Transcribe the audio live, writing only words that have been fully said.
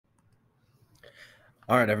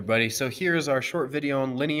All right, everybody. So here's our short video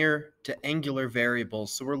on linear to angular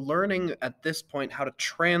variables. So we're learning at this point how to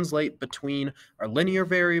translate between our linear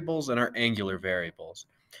variables and our angular variables.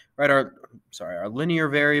 Right, our linear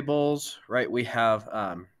variables, right? We have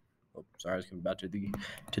I was about to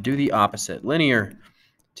do the opposite. Linear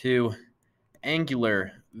to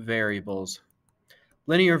angular variables.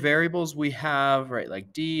 Linear variables we have, right,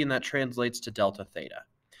 like d, and that translates to delta theta.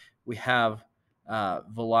 We have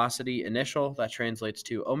velocity initial, that translates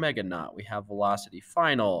to omega naught. We have velocity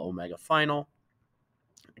final, omega final.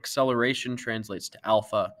 Acceleration translates to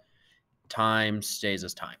alpha. Time stays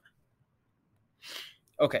as time.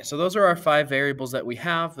 Okay, so those are our 5 variables that we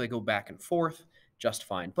have. They go back and forth just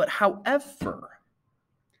fine. But however,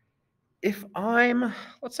 if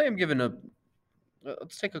let's say I'm given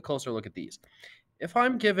let's take a closer look at these. If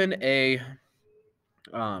I'm given a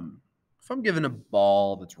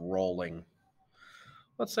ball that's rolling,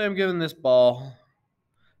 let's say I'm given this ball,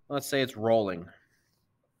 let's say it's rolling. All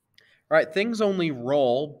right, things only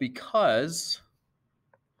roll because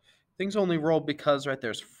right,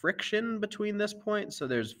 there's friction between this point, so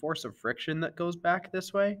there's force of friction that goes back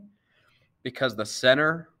this way because the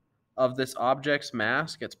center of this object's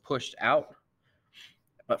mass gets pushed out,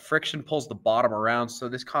 but friction pulls the bottom around, so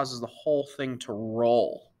this causes the whole thing to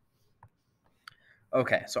roll.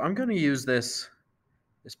 Okay, so I'm going to use this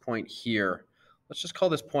point here. Let's just call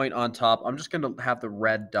this point on top. I'm just going to have the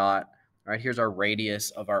red dot. All right, here's our radius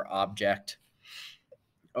of our object.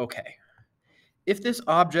 Okay. If this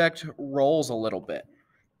object rolls a little bit,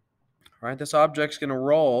 right, this object's going to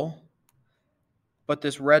roll, but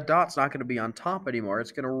this red dot's not going to be on top anymore.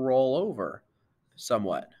 It's going to roll over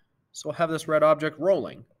somewhat. So we'll have this red object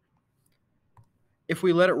rolling. If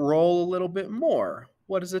we let it roll a little bit more,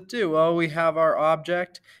 what does it do? Well, we have our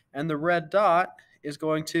object, and the red dot is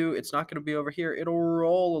it's not going to be over here. It'll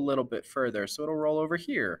roll a little bit further, so it'll roll over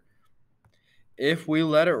here. If we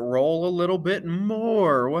let it roll a little bit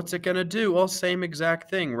more, what's it going to do? Well, same exact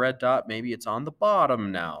thing. Red dot, maybe it's on the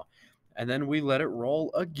bottom now. And then we let it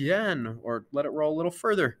roll again, or let it roll a little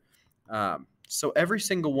further. So every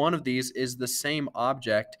single one of these is the same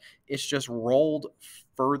object. It's just rolled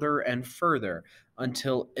further and further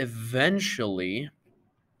until eventually,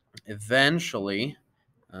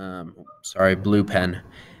 sorry, blue pen.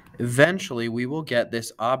 Eventually, we will get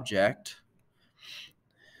this object.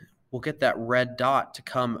 We'll get that red dot to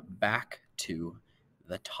come back to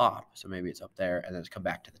the top. So maybe it's up there, and then it's come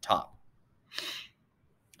back to the top.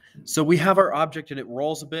 So we have our object, and it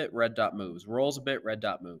rolls a bit, red dot moves, rolls a bit, red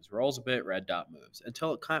dot moves, rolls a bit, red dot moves,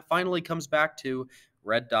 until it finally comes back to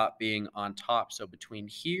red dot being on top. So between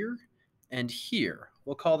here and here,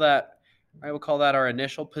 we'll call that our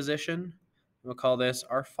initial position. We'll call this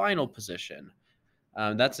our final position.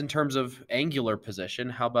 That's in terms of angular position.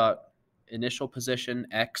 How about initial position,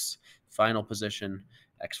 x, final position,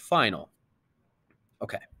 x final?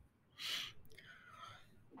 Okay.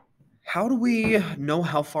 How do we know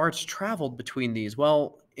how far it's traveled between these?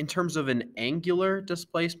 Well, in terms of an angular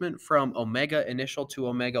displacement from omega initial to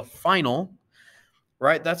omega final,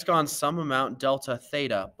 right, that's gone some amount delta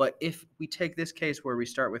theta. But if we take this case where we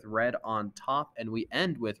start with red on top and we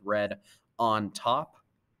end with red on top,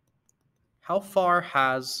 how far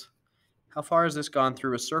has this gone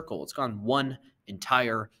through a circle? It's gone one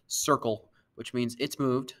entire circle, which means it's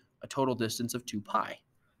moved a total distance of 2 pi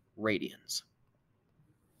radians.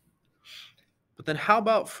 But then how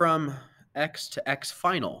about from x to x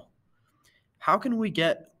final? How can we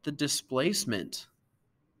get the displacement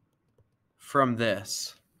from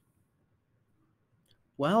this?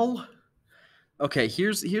 Well, okay,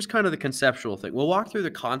 here's kind of the conceptual thing. We'll walk through the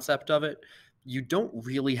concept of it. You don't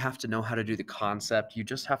really have to know how to do the concept. You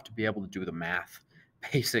just have to be able to do the math,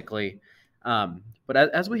 basically. But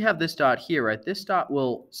as we have this dot here, right, this dot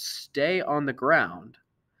will stay on the ground.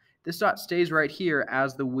 This dot stays right here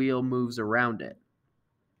as the wheel moves around it.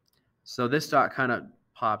 So this dot kind of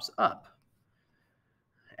pops up.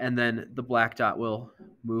 And then the black dot will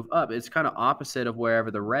move up. It's kind of opposite of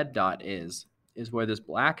wherever the red dot is where this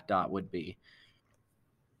black dot would be.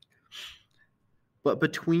 But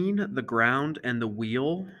between the ground and the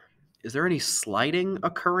wheel, is there any sliding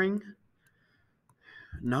occurring?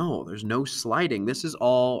 No, there's no sliding. This is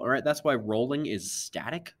all right. That's why rolling is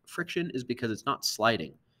static friction, is because it's not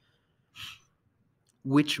sliding.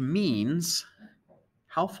 Which means,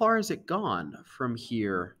 how far has it gone from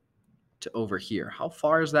here to over here? How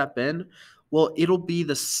far has that been? Well, it'll be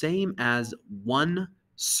the same as one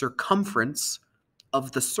circumference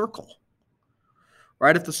of the circle.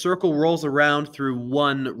 Right? If the circle rolls around through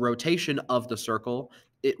one rotation of the circle,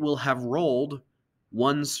 it will have rolled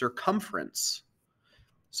one circumference.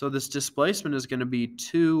 So this displacement is going to be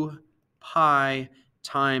 2 pi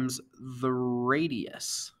times the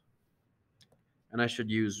radius. And I should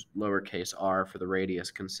use lowercase r for the radius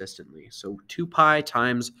consistently. So 2 pi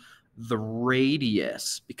times the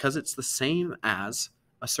radius, because it's the same as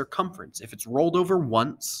a circumference. If it's rolled over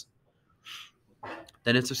once,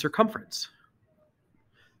 then it's a circumference.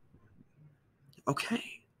 Okay.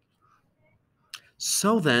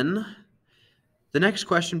 So then, the next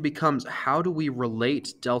question becomes, how do we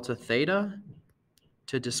relate delta theta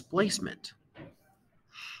to displacement?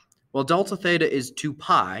 Well, delta theta is 2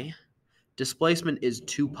 pi. Displacement is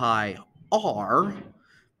 2 pi r.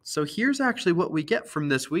 So here's actually what we get from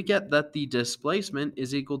this. We get that the displacement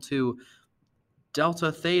is equal to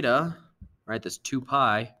delta theta, right, that's 2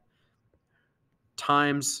 pi,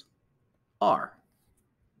 times r.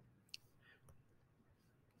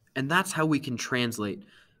 And that's how we can translate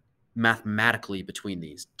mathematically between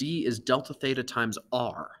these. D is delta theta times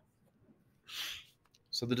r.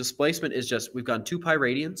 So the displacement is just, we've got 2 pi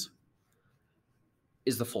radians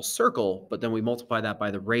is the full circle, but then we multiply that by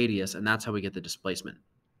the radius, and that's how we get the displacement.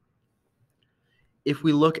 If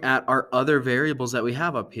we look at our other variables that we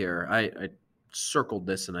have up here, I circled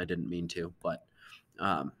this and I didn't mean to, but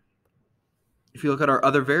if you look at our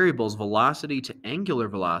other variables, velocity to angular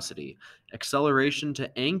velocity, acceleration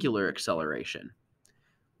to angular acceleration,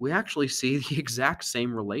 we actually see the exact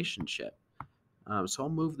same relationship. So I'll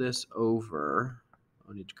move this over.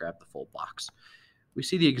 I need to grab the full box. We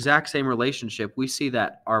see the exact same relationship. We see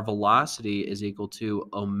that our velocity is equal to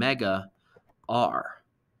omega r,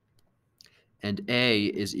 and a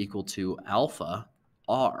is equal to alpha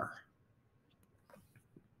r.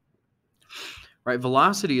 Right,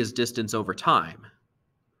 velocity is distance over time.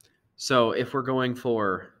 So if we're going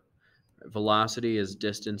for velocity is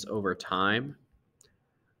distance over time,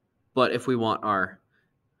 but if we want our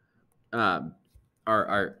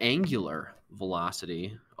angular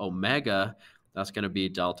velocity, omega, that's going to be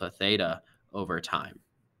delta theta over time.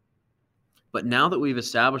 But now that we've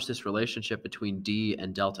established this relationship between d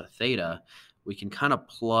and delta theta, we can kind of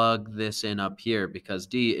plug this in up here, because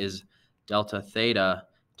d is delta theta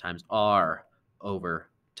times r over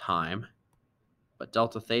time. But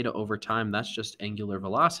delta theta over time, that's just angular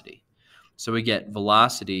velocity. So we get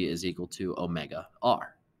velocity is equal to omega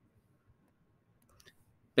r.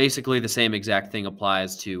 Basically, the same exact thing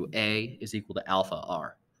applies to a is equal to alpha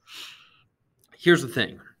r. Here's the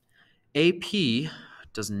thing. AP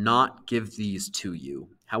does not give these to you.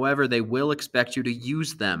 However, they will expect you to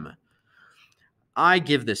use them. I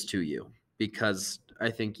give this to you because I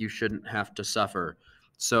think you shouldn't have to suffer.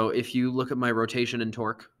 So if you look at my rotation and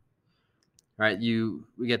torque, right,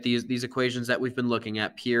 we get these equations that we've been looking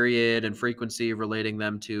at, period and frequency, relating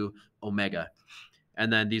them to omega.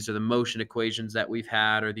 And then these are the motion equations that we've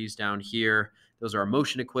had, or these down here. Those are our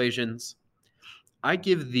motion equations. I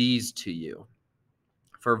give these to you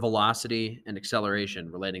for velocity and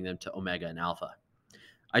acceleration, relating them to omega and alpha.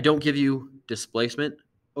 I don't give you displacement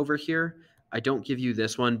over here. I don't give you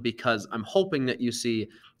this one because I'm hoping that you see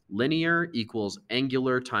linear equals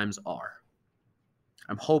angular times r.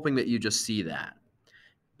 I'm hoping that you just see that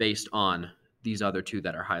based on these other two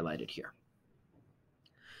that are highlighted here.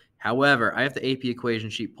 However, I have the AP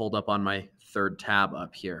equation sheet pulled up on my third tab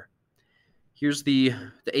up here. Here's the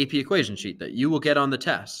AP equation sheet that you will get on the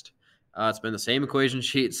test. It's been the same equation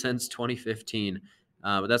sheet since 2015,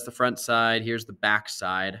 but that's the front side. Here's the back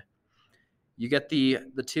side. You get the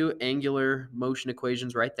two angular motion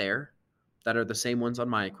equations right there that are the same ones on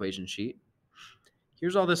my equation sheet.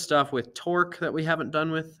 Here's all this stuff with torque that we haven't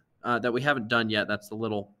done yet. That's the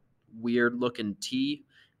little weird looking T,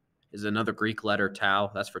 is another Greek letter,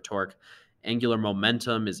 tau. That's for torque. Angular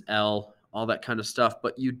momentum is L, all that kind of stuff.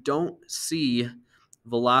 But you don't see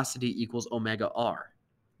velocity equals omega r.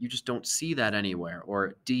 You just don't see that anywhere.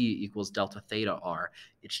 Or d equals delta theta r.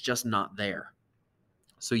 It's just not there.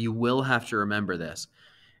 So you will have to remember this.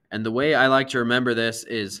 And the way I like to remember this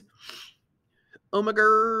is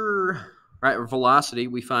Omegarrrr, right? Or velocity,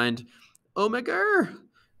 we find Omegarrrr.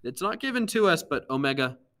 It's not given to us, but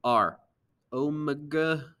omega r.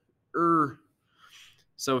 Omegarrrr.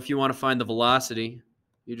 So if you want to find the velocity,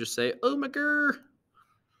 you just say Omegarrrr.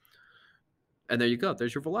 And there you go.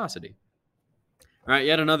 There's your velocity. All right,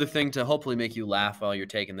 yet another thing to hopefully make you laugh while you're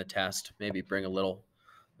taking the test. Maybe bring a little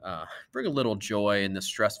joy in the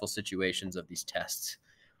stressful situations of these tests.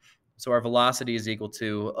 So our velocity is equal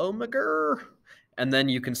to Omegarrrr. And then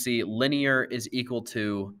you can see linear is equal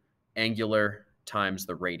to angular times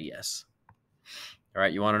the radius. All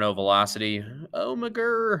right, you want to know velocity?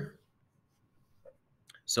 Omegarrrr.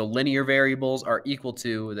 So linear variables are equal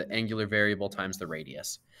to the angular variable times the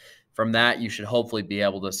radius. From that, you should hopefully be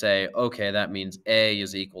able to say, okay, that means A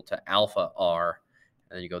is equal to alpha R.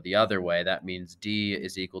 And then you go the other way. That means D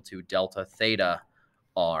is equal to delta theta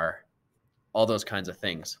R. All those kinds of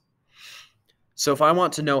things. So if I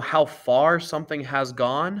want to know how far something has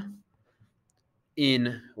gone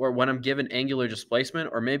or when I'm given angular displacement,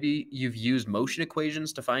 or maybe you've used motion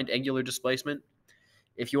equations to find angular displacement,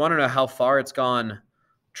 if you want to know how far it's gone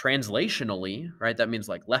translationally, right, that means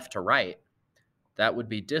like left to right, that would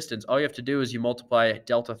be distance. All you have to do is you multiply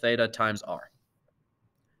delta theta times r.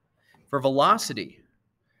 For velocity,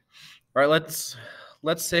 right, let's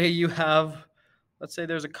say let's say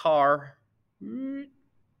there's a car.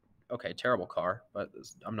 Okay, terrible car, but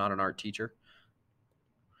I'm not an art teacher.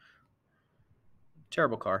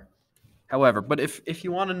 Terrible car. However, but if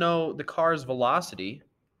you want to know the car's velocity,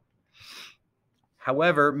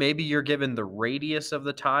 however, maybe you're given the radius of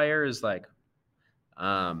the tire is like,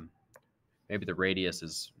 maybe the radius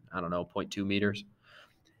is, I don't know, 0.2 meters.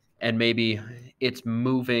 And maybe it's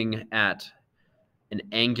moving at an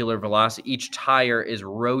angular velocity. Each tire is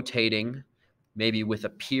rotating maybe with a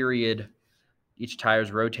period. Each tire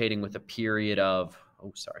is rotating with a period of,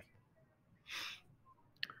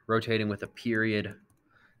 rotating with a period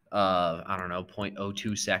of, I don't know,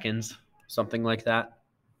 0.02 seconds, something like that.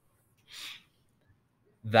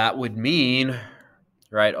 That would mean,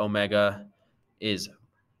 right, omega is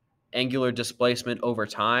angular displacement over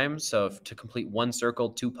time. So to complete one circle,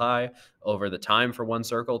 2 pi over the time for one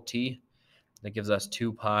circle, t, that gives us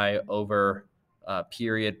 2 pi over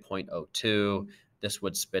period 0.02. This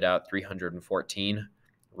would spit out 314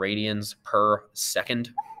 radians per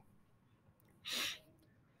second.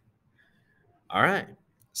 All right.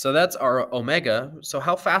 So that's our omega. So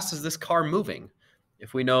how fast is this car moving?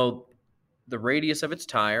 If we know the radius of its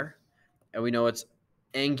tire and we know its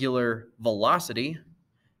angular velocity,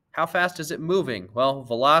 how fast is it moving? Well,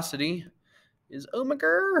 velocity is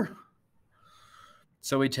Omegarrrr.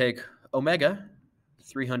 So we take omega,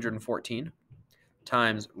 314,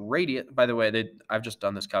 times radius. By the way, I've just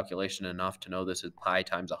done this calculation enough to know this is pi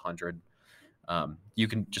times 100. You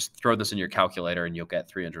can just throw this in your calculator and you'll get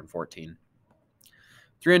 314.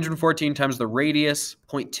 314 times the radius,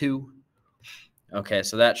 0.2. Okay,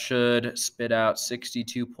 so that should spit out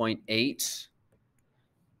 62.8.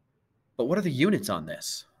 But what are the units on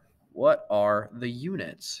this? What are the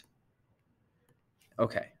units?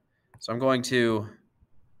 Okay, so I'm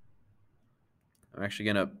actually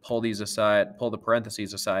going to pull these aside, pull the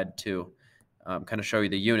parentheses aside to kind of show you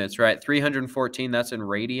the units, right? 314, that's in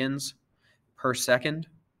radians per second.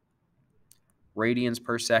 Radians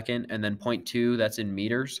per second, and then 0.2, that's in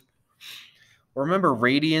meters. Remember,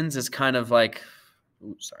 radians is kind of like,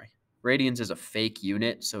 radians is a fake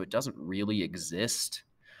unit, so it doesn't really exist.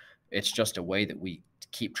 It's just a way that we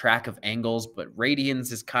keep track of angles, but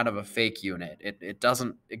radians is kind of a fake unit. It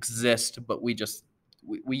doesn't exist, but we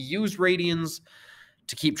use radians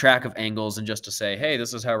to keep track of angles and just to say, hey,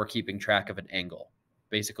 this is how we're keeping track of an angle,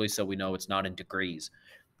 basically, so we know it's not in degrees.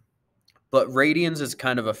 But radians is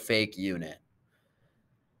kind of a fake unit.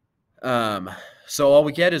 So all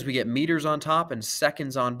we get is we get meters on top and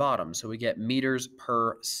seconds on bottom. So we get meters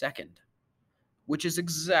per second, which is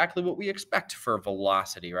exactly what we expect for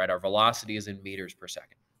velocity, right? Our velocity is in meters per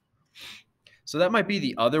second. So that might be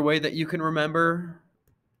the other way that you can remember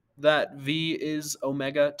that V is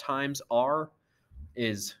omega times R,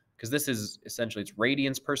 is because this is essentially, it's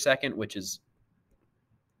radians per second, which is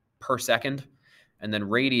per second. And then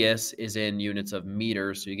radius is in units of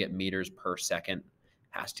meters. So you get meters per second.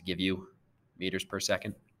 Has to give you meters per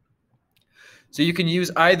second. So you can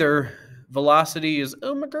use either velocity is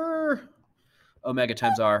Omegarrrr, omega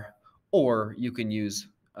times r, or you can use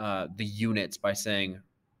the units by saying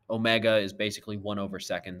omega is basically 1 over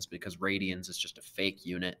seconds because radians is just a fake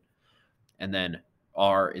unit. And then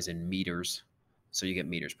r is in meters. So you get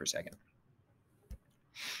meters per second.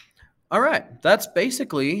 All right. That's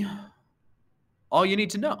basically all you need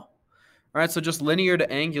to know. All right. So just linear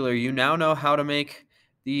to angular, you now know how to make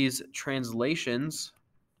these translations.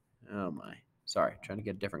 Oh my, sorry, trying to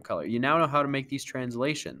get a different color. You now know how to make these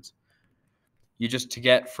translations. You just, to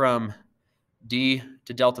get from d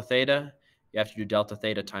to delta theta, you have to do delta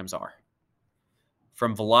theta times r.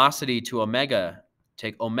 From velocity to omega,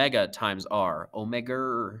 take omega times r.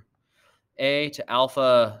 Omegarrrr. A to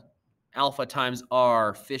alpha, alpha times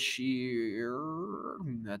r. Fishier.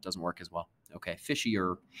 That doesn't work as well. Okay,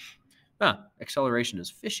 fishier. Acceleration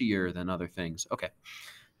is fishier than other things. Okay.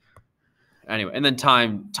 Anyway, and then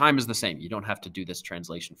time is the same. You don't have to do this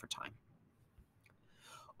translation for time.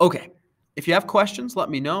 Okay. If you have questions,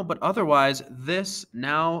 let me know. But otherwise, this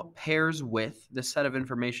now pairs with, this set of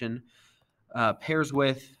information pairs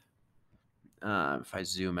with If I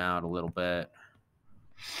zoom out a little bit,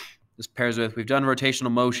 this pairs with, we've done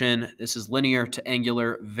rotational motion. This is linear to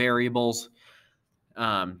angular variables.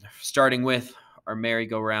 Starting with our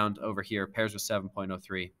merry-go-round over here, pairs with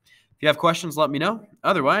 7.03. If you have questions, let me know.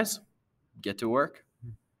 Otherwise, get to work.